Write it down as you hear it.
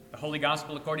The Holy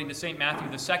Gospel according to St. Matthew,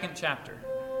 the 2nd chapter.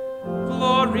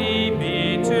 Glory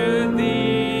be to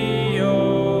thee,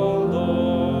 O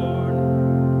Lord.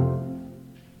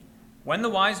 When the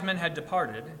wise men had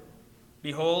departed,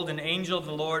 behold, an angel of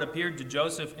the Lord appeared to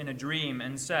Joseph in a dream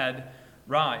and said,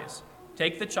 Rise,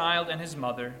 take the child and his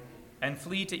mother, and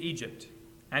flee to Egypt,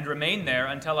 and remain there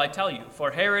until I tell you,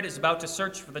 for Herod is about to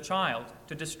search for the child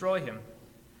to destroy him.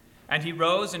 And he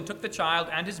rose and took the child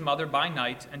and his mother by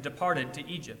night and departed to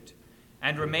Egypt,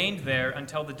 and remained there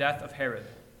until the death of Herod.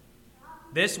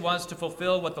 This was to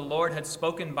fulfill what the Lord had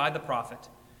spoken by the prophet,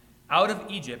 Out of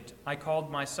Egypt I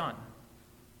called my son.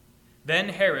 Then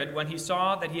Herod, when he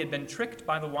saw that he had been tricked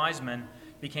by the wise men,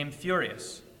 became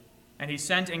furious, and he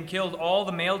sent and killed all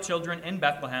the male children in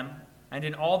Bethlehem and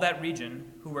in all that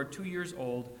region who were 2 years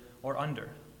old or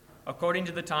under, according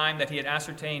to the time that he had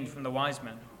ascertained from the wise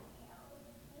men.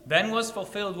 Then was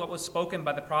fulfilled what was spoken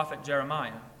by the prophet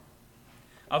Jeremiah.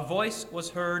 A voice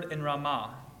was heard in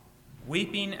Ramah,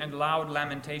 weeping and loud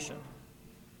lamentation,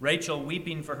 Rachel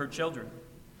weeping for her children.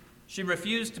 She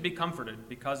refused to be comforted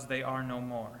because they are no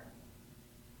more.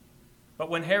 But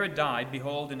when Herod died,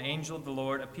 behold, an angel of the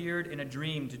Lord appeared in a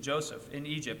dream to Joseph in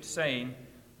Egypt, saying,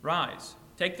 Rise,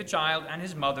 take the child and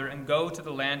his mother, and go to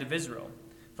the land of Israel,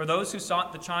 for those who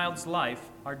sought the child's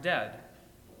life are dead.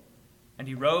 And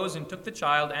he rose and took the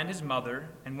child and his mother,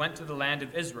 and went to the land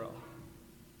of Israel.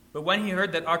 But when he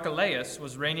heard that Archelaus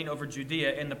was reigning over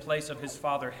Judea in the place of his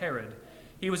father Herod,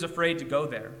 he was afraid to go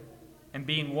there. And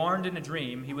being warned in a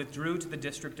dream, he withdrew to the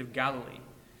district of Galilee.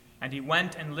 And he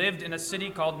went and lived in a city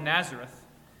called Nazareth,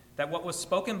 that what was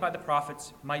spoken by the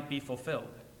prophets might be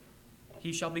fulfilled.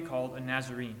 He shall be called a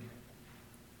Nazarene.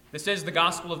 This is the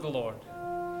gospel of the Lord.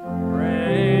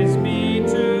 Praise be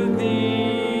to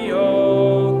thee,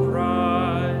 O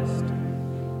Christ.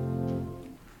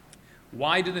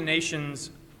 Why do the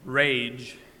nations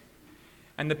rage,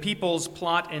 and the peoples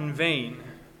plot in vain?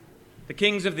 The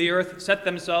kings of the earth set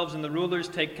themselves, and the rulers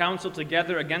take counsel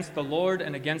together against the Lord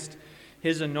and against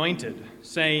his anointed,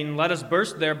 saying, Let us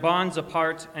burst their bonds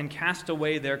apart and cast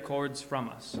away their cords from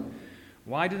us.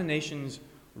 Why do the nations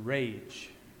rage?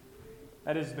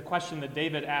 That is the question that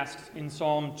David asks in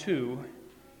Psalm 2.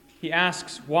 He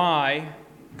asks why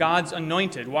God's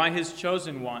anointed, why his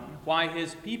chosen one, why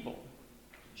his people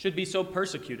should be so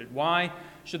persecuted. Why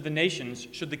should the nations,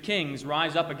 should the kings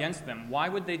rise up against them? Why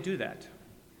would they do that?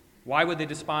 Why would they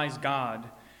despise God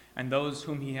and those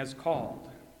whom he has called?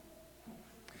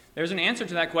 There's an answer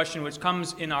to that question which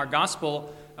comes in our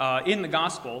gospel,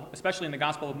 especially in the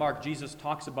Gospel of Mark. Jesus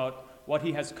talks about what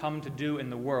he has come to do in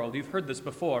the world. You've heard this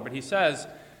before, but he says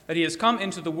that he has come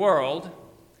into the world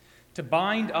to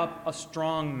bind up a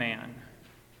strong man.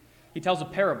 He tells a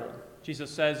parable.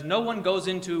 Jesus says, no one goes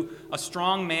into a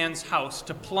strong man's house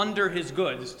to plunder his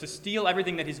goods, to steal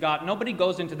everything that he's got. Nobody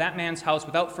goes into that man's house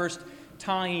without first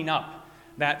tying up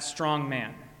that strong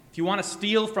man. If you want to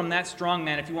steal from that strong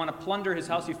man, if you want to plunder his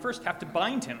house, you first have to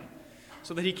bind him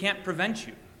so that he can't prevent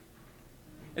you.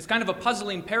 It's kind of a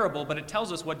puzzling parable, but it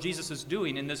tells us what Jesus is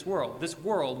doing in this world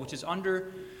which is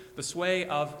under the sway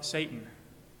of Satan,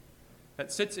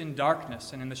 that sits in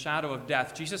darkness and in the shadow of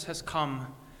death. Jesus has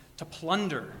come to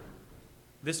plunder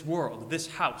this world, this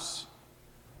house,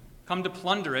 come to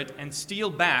plunder it and steal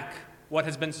back what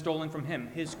has been stolen from him,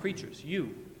 his creatures,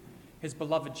 you, his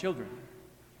beloved children.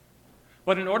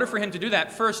 But in order for him to do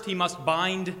that, first he must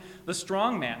bind the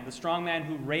strong man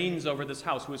who reigns over this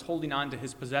house, who is holding on to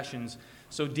his possessions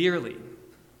so dearly.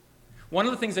 One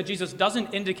of the things that Jesus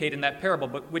doesn't indicate in that parable,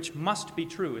 but which must be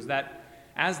true, is that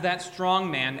as that strong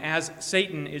man, as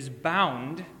Satan is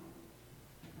bound,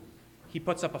 he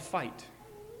puts up a fight.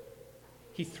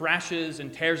 He thrashes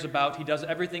and tears about. He does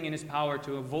everything in his power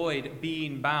to avoid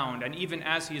being bound. And even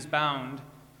as he is bound,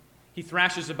 he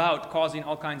thrashes about, causing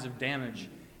all kinds of damage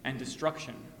and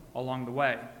destruction along the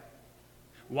way.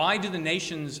 Why do the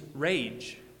nations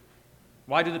rage?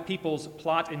 Why do the peoples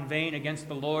plot in vain against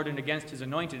the Lord and against his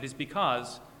anointed? It is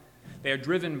because they are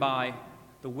driven by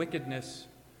the wickedness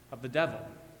of the devil.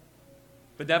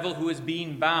 The devil who is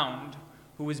being bound,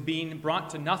 who is being brought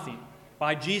to nothing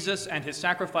by Jesus and his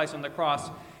sacrifice on the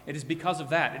cross. It is because of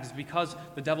that. It is because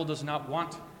the devil does not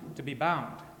want to be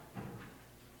bound.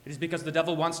 It is because the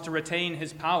devil wants to retain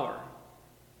his power.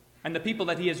 And the people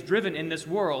that he has driven in this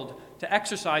world to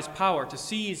exercise power, to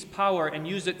seize power and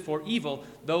use it for evil,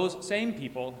 those same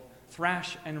people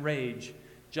thrash and rage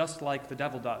just like the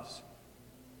devil does.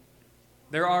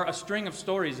 There are a string of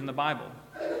stories in the Bible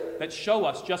that show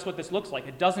us just what this looks like.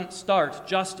 It doesn't start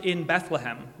just in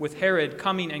Bethlehem, with Herod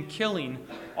coming and killing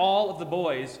all of the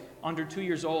boys under 2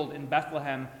 years old in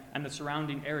Bethlehem and the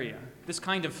surrounding area. This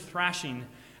kind of thrashing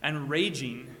and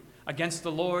raging against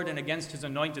the Lord and against his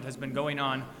anointed has been going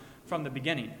on from the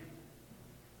beginning.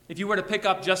 If you were to pick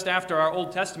up just after our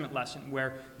Old Testament lesson,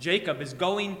 where Jacob is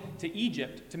going to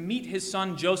Egypt to meet his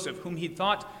son Joseph, whom he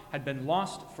thought had been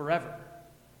lost forever.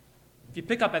 If you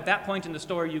pick up at that point in the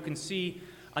story, you can see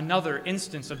another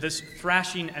instance of this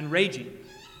thrashing and raging.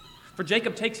 For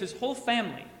Jacob takes his whole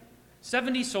family,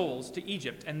 70 souls, to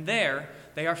Egypt, and there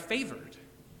they are favored.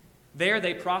 There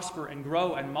they prosper and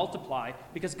grow and multiply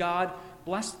because God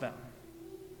blessed them.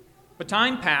 But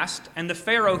time passed, and the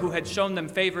Pharaoh who had shown them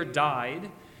favor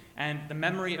died, and the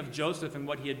memory of Joseph and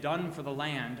what he had done for the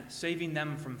land, saving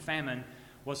them from famine,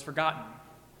 was forgotten.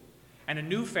 And a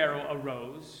new Pharaoh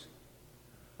arose,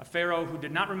 a Pharaoh who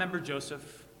did not remember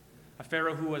Joseph, a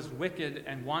Pharaoh who was wicked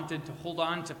and wanted to hold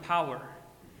on to power.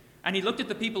 And he looked at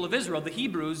the people of Israel, the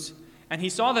Hebrews, and he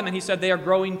saw them and he said, they are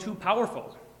growing too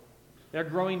powerful. They're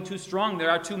growing too strong. There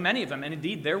are too many of them. And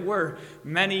indeed, there were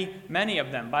many, many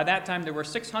of them. By that time, there were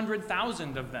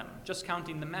 600,000 of them, just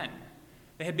counting the men.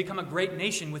 They had become a great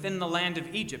nation within the land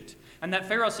of Egypt. And that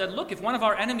Pharaoh said, look, if one of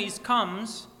our enemies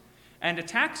comes and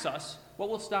attacks us, what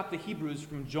will stop the Hebrews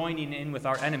from joining in with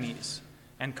our enemies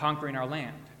and conquering our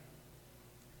land?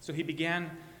 So he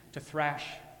began to thrash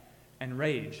and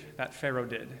rage, that Pharaoh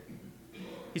did.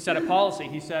 He set a policy.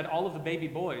 He said all of the baby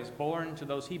boys born to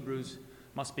those Hebrews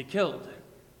must be killed.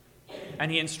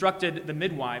 And he instructed the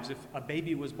midwives, if a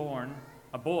baby was born,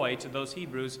 a boy, to those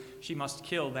Hebrews, she must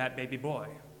kill that baby boy.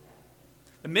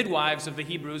 The midwives of the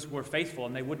Hebrews were faithful,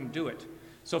 and they wouldn't do it.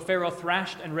 So Pharaoh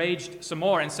thrashed and raged some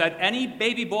more and said, any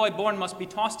baby boy born must be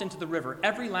tossed into the river,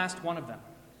 every last one of them.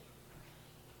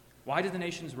 Why do the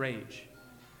nations rage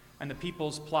and the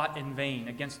peoples plot in vain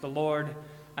against the Lord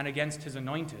and against his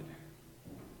anointed?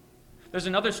 There's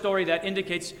another story that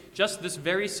indicates just this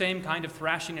very same kind of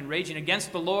thrashing and raging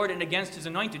against the Lord and against his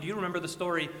anointed. You remember the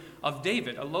story of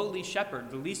David, a lowly shepherd,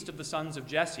 the least of the sons of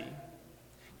Jesse.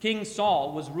 King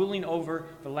Saul was ruling over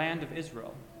the land of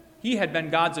Israel. He had been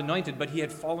God's anointed, but he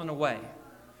had fallen away.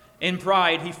 In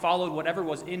pride, he followed whatever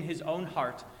was in his own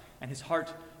heart, and his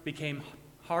heart became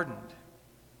hardened.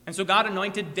 And so God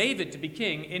anointed David to be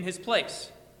king in his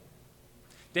place.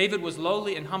 David was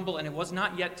lowly and humble, and it was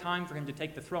not yet time for him to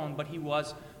take the throne, but he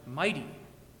was mighty.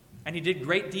 And he did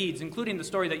great deeds, including the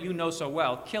story that you know so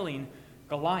well, killing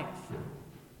Goliath.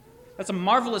 That's a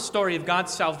marvelous story of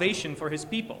God's salvation for his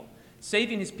people,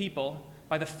 saving his people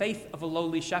by the faith of a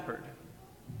lowly shepherd.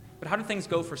 But how did things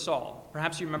go for Saul?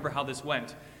 Perhaps you remember how this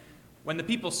went. When the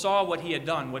people saw what he had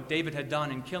done, what David had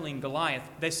done in killing Goliath,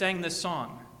 they sang this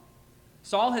song.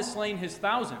 Saul has slain his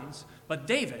thousands, but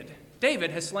David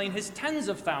has slain his tens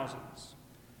of thousands.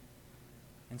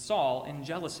 And Saul, in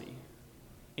jealousy,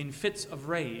 in fits of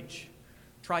rage,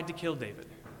 tried to kill David.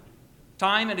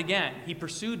 Time and again, he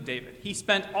pursued David. He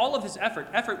spent all of his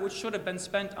effort which should have been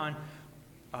spent on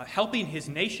helping his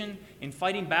nation in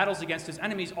fighting battles against his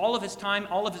enemies. All of his time,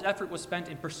 all of his effort was spent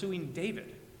in pursuing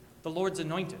David, the Lord's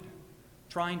anointed,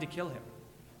 trying to kill him.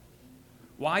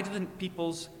 Why do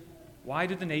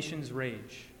the nations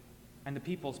rage and the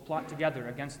peoples plot together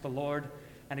against the Lord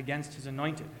and against his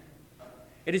anointed?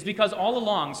 It is because all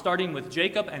along, starting with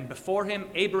Jacob and before him,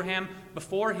 Abraham,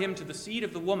 before him to the seed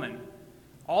of the woman,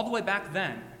 all the way back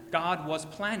then, God was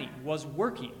planning, was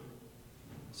working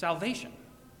salvation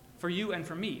for you and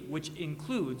for me, which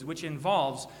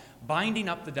involves binding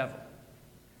up the devil,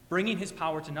 bringing his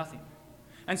power to nothing.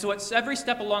 And so it's every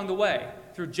step along the way,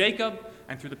 through Jacob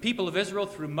and through the people of Israel,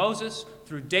 through Moses,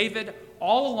 through David,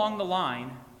 all along the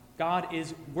line, God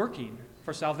is working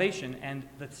for salvation, and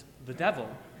the devil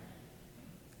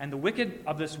and the wicked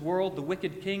of this world, the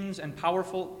wicked kings and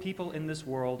powerful people in this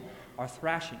world are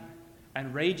thrashing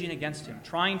and raging against him,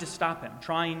 trying to stop him,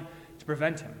 trying to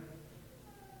prevent him.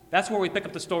 That's where we pick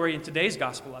up the story in today's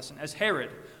gospel lesson, as Herod,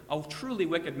 a truly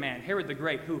wicked man, Herod the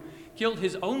Great, who killed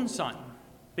his own son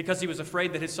because he was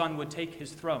afraid that his son would take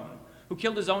his throne, who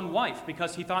killed his own wife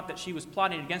because he thought that she was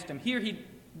plotting against him. Here he,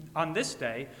 on this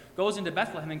day, goes into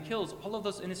Bethlehem and kills all of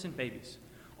those innocent babies,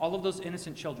 all of those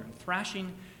innocent children,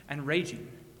 thrashing and raging,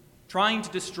 trying to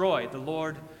destroy the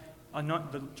Lord's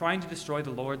anointed,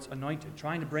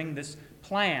 trying to bring this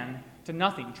plan to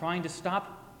nothing, trying to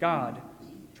stop God,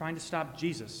 trying to stop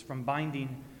Jesus from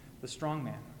binding the strong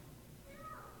man.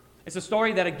 It's a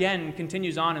story that again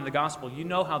continues on in the gospel. You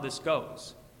know how this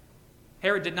goes.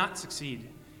 Herod did not succeed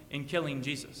in killing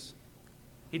Jesus.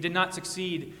 He did not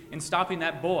succeed in stopping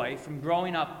that boy from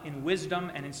growing up in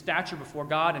wisdom and in stature before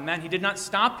God and men. He did not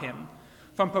stop him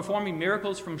from performing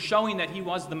miracles, from showing that he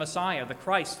was the Messiah, the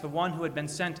Christ, the one who had been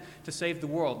sent to save the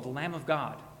world, the Lamb of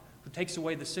God, who takes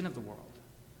away the sin of the world.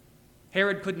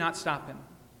 Herod could not stop him.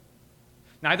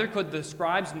 Neither could the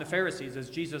scribes and the Pharisees as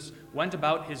Jesus went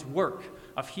about his work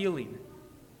of healing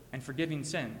and forgiving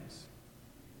sins.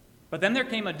 But then there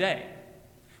came a day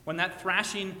when that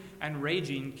thrashing and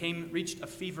raging reached a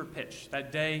fever pitch,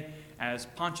 that day as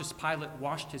Pontius Pilate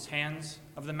washed his hands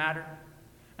of the matter,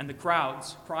 and the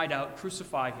crowds cried out,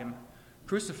 "Crucify him,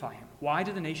 crucify him." Why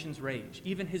do the nations rage,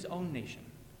 even his own nation,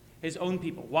 his own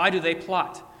people? Why do they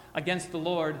plot against the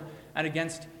Lord and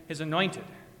against his anointed?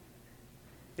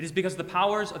 It is because the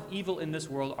powers of evil in this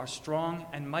world are strong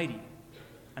and mighty,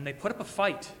 and they put up a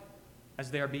fight as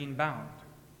they are being bound.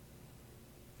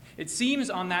 It seems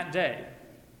on that day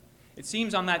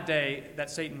that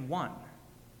Satan won.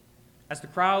 As the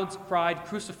crowds cried,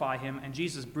 "Crucify him," and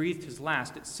Jesus breathed his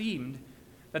last, it seemed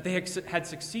that they had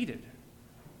succeeded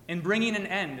in bringing an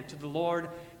end to the Lord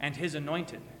and his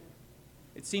anointed.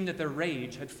 It seemed that their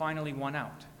rage had finally won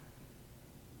out.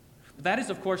 But that is,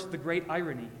 of course, the great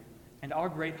irony and our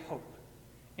great hope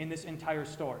in this entire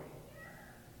story.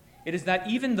 It is that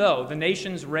even though the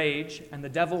nations rage and the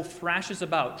devil thrashes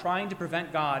about trying to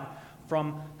prevent God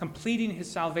from completing his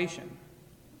salvation,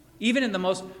 even in the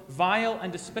most vile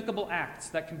and despicable acts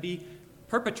that can be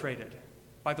perpetrated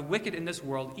by the wicked in this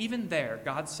world, even there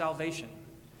God's salvation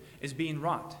is being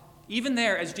wrought. Even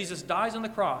there, as Jesus dies on the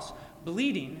cross,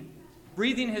 bleeding,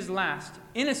 breathing his last,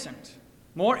 innocent,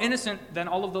 more innocent than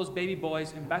all of those baby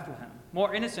boys in Bethlehem,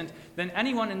 more innocent than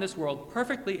anyone in this world,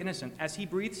 perfectly innocent, as he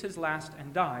breathes his last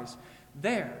and dies,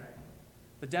 there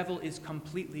the devil is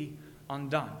completely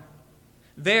undone.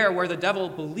 There, where the devil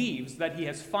believes that he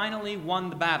has finally won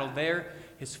the battle, there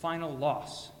his final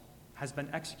loss has been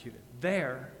executed.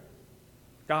 There,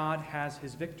 God has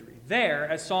his victory. There,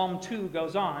 as Psalm 2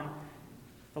 goes on,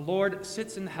 the Lord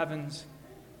sits in the heavens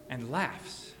and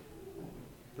laughs.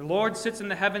 The Lord sits in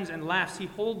the heavens and laughs. He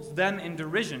holds them in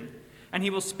derision, and he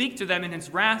will speak to them in his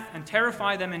wrath and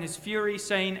terrify them in his fury,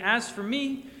 saying, As for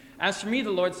me,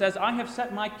 the Lord says, I have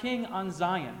set my king on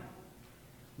Zion,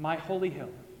 my holy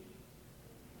hill.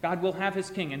 God will have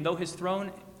his king, and though his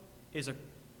throne is a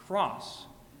cross,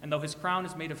 and though his crown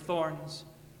is made of thorns,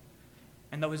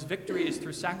 and though his victory is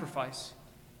through sacrifice,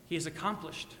 he has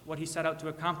accomplished what he set out to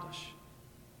accomplish.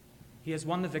 He has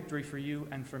won the victory for you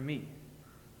and for me.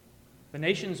 The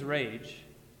nations rage,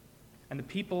 and the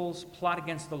peoples plot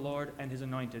against the Lord and his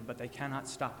anointed, but they cannot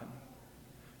stop him,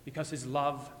 because his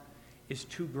love is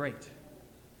too great.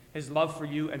 His love for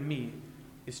you and me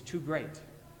is too great.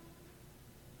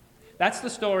 That's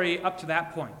the story up to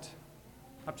that point,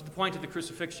 up to the point of the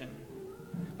crucifixion.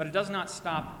 But it does not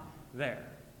stop there.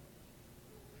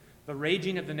 The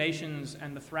raging of the nations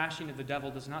and the thrashing of the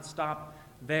devil does not stop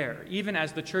there. Even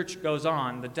as the church goes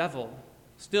on, the devil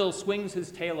still swings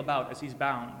his tail about as he's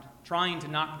bound, trying to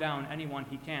knock down anyone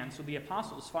he can. So the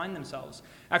apostles find themselves,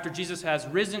 after Jesus has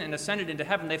risen and ascended into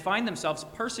heaven, they find themselves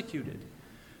persecuted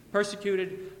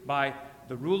by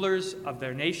the rulers of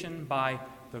their nation, by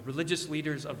the religious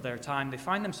leaders of their time. They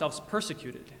find themselves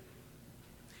persecuted.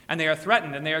 And they are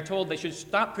threatened, and they are told they should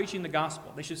stop preaching the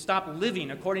gospel. They should stop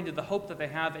living according to the hope that they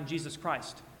have in Jesus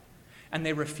Christ. And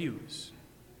they refuse.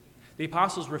 The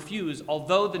apostles refuse,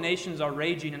 although the nations are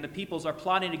raging and the peoples are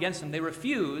plotting against them. They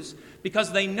refuse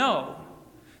because they know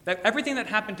that everything that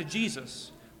happened to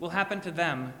Jesus will happen to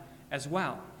them as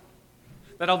well.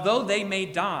 That although they may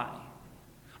die,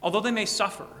 although they may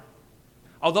suffer,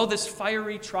 although this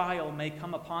fiery trial may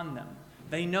come upon them,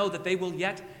 they know that they will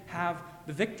yet have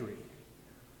the victory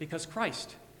because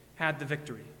Christ had the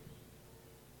victory.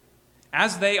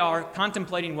 As they are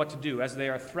contemplating what to do, as they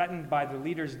are threatened by the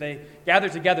leaders, they gather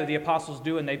together, the apostles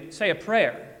do, and they say a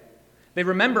prayer. They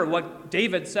remember what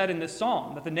David said in this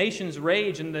psalm, that the nations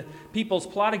rage and the peoples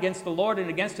plot against the Lord and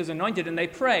against his anointed, and they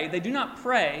pray. They do not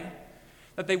pray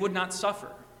that they would not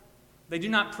suffer. They do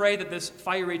not pray that this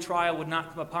fiery trial would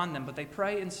not come upon them, but they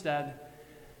pray instead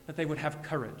that they would have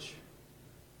courage,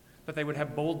 that they would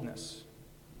have boldness,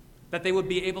 that they would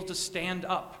be able to stand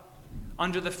up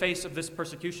under the face of this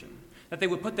persecution, that they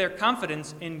would put their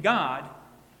confidence in God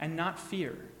and not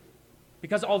fear.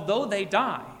 Because although they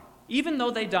die, even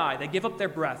though they die, they give up their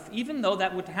breath, even though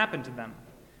that would happen to them,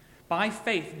 by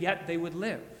faith yet they would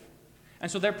live.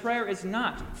 And so their prayer is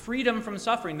not freedom from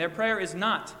suffering. Their prayer is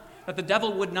not that the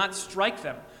devil would not strike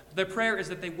them. Their prayer is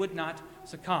that they would not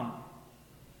succumb,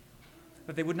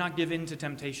 that they would not give in to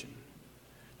temptation,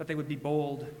 that they would be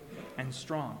bold and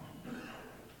strong.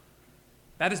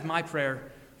 That is my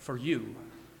prayer for you,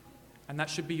 and that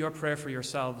should be your prayer for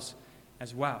yourselves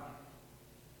as well.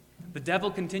 The devil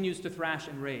continues to thrash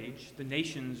and rage. The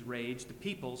nations rage. The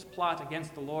peoples plot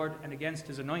against the Lord and against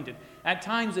his anointed. At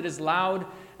times it is loud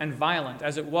and violent,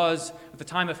 as it was at the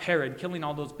time of Herod killing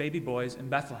all those baby boys in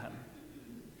Bethlehem.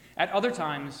 At other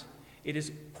times, it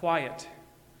is quiet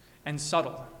and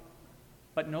subtle,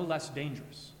 but no less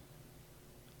dangerous.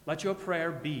 Let your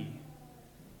prayer be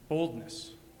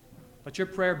boldness. Let your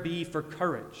prayer be for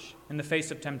courage in the face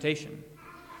of temptation.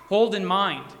 Hold in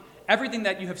mind everything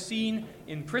that you have seen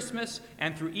in Christmas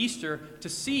and through Easter to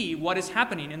see what is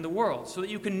happening in the world, so that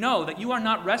you can know that you are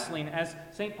not wrestling, as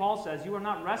St. Paul says, you are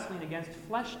not wrestling against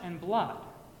flesh and blood,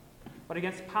 but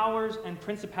against powers and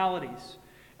principalities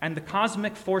and the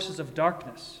cosmic forces of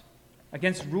darkness,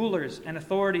 against rulers and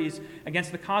authorities,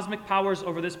 against the cosmic powers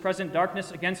over this present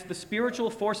darkness, against the spiritual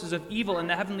forces of evil in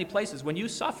the heavenly places. When you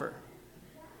suffer,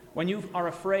 when you are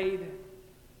afraid,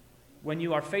 when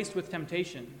you are faced with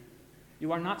temptation,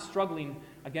 you are not struggling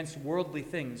against worldly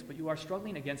things, but you are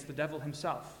struggling against the devil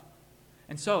himself.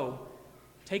 And so,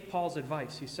 take Paul's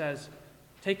advice. He says,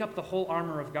 take up the whole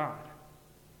armor of God,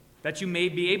 that you may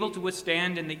be able to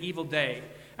withstand in the evil day,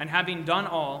 and having done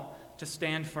all, to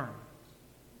stand firm.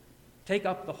 Take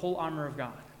up the whole armor of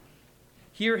God.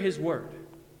 Hear his word.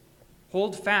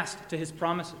 Hold fast to his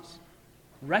promises.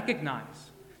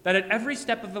 Recognize that at every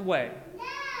step of the way,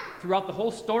 throughout the whole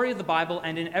story of the Bible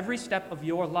and in every step of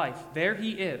your life, there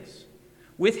he is,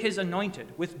 with his anointed,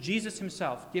 with Jesus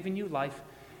himself, giving you life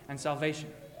and salvation.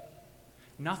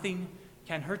 Nothing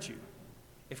can hurt you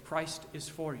if Christ is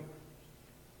for you.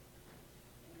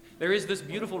 There is this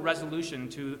beautiful resolution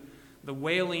to the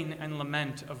wailing and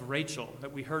lament of Rachel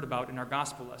that we heard about in our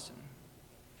gospel lesson.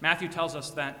 Matthew tells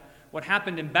us that what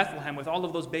happened in Bethlehem with all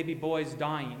of those baby boys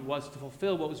dying was to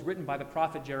fulfill what was written by the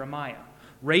prophet Jeremiah.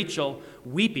 Rachel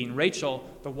weeping, Rachel,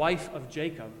 the wife of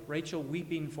Jacob, Rachel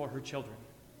weeping for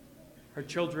her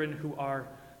children who are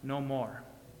no more.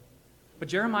 But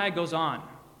Jeremiah goes on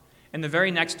in the very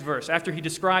next verse, after he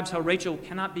describes how Rachel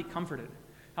cannot be comforted,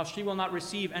 how she will not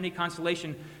receive any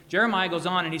consolation. Jeremiah goes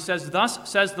on and he says, "Thus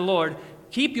says the Lord,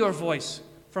 keep your voice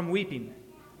from weeping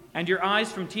and your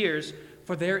eyes from tears,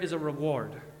 for there is a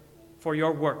reward for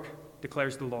your work,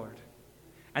 declares the Lord.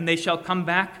 And they shall come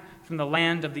back from the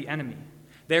land of the enemy.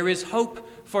 There is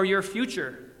hope for your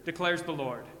future, declares the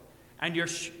Lord, and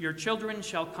your children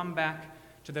shall come back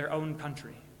to their own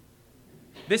country."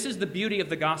 This is the beauty of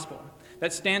the gospel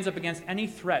that stands up against any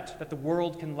threat that the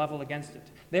world can level against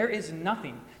it. There is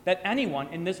nothing that anyone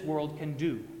in this world can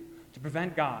do to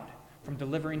prevent God from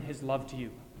delivering his love to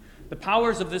you. The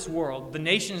powers of this world, the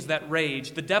nations that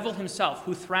rage, the devil himself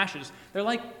who thrashes, they're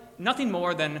like nothing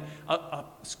more than a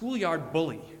schoolyard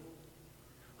bully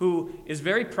who is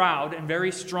very proud and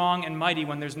very strong and mighty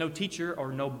when there's no teacher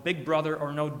or no big brother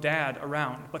or no dad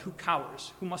around, but who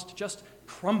cowers, who must just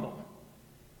crumble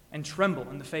and tremble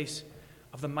in the face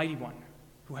of the mighty one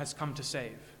who has come to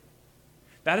save.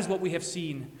 That is what we have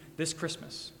seen this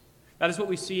Christmas. That is what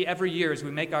we see every year as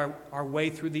we make our way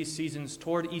through these seasons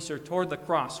toward Easter, toward the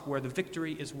cross, where the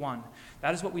victory is won.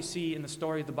 That is what we see in the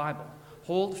story of the Bible.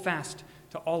 Hold fast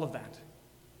to all of that.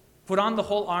 Put on the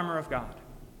whole armor of God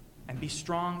and be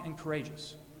strong and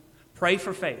courageous. Pray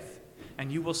for faith,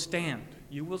 and you will stand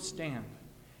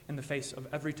in the face of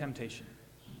every temptation.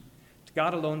 To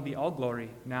God alone be all glory,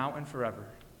 now and forever.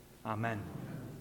 Amen.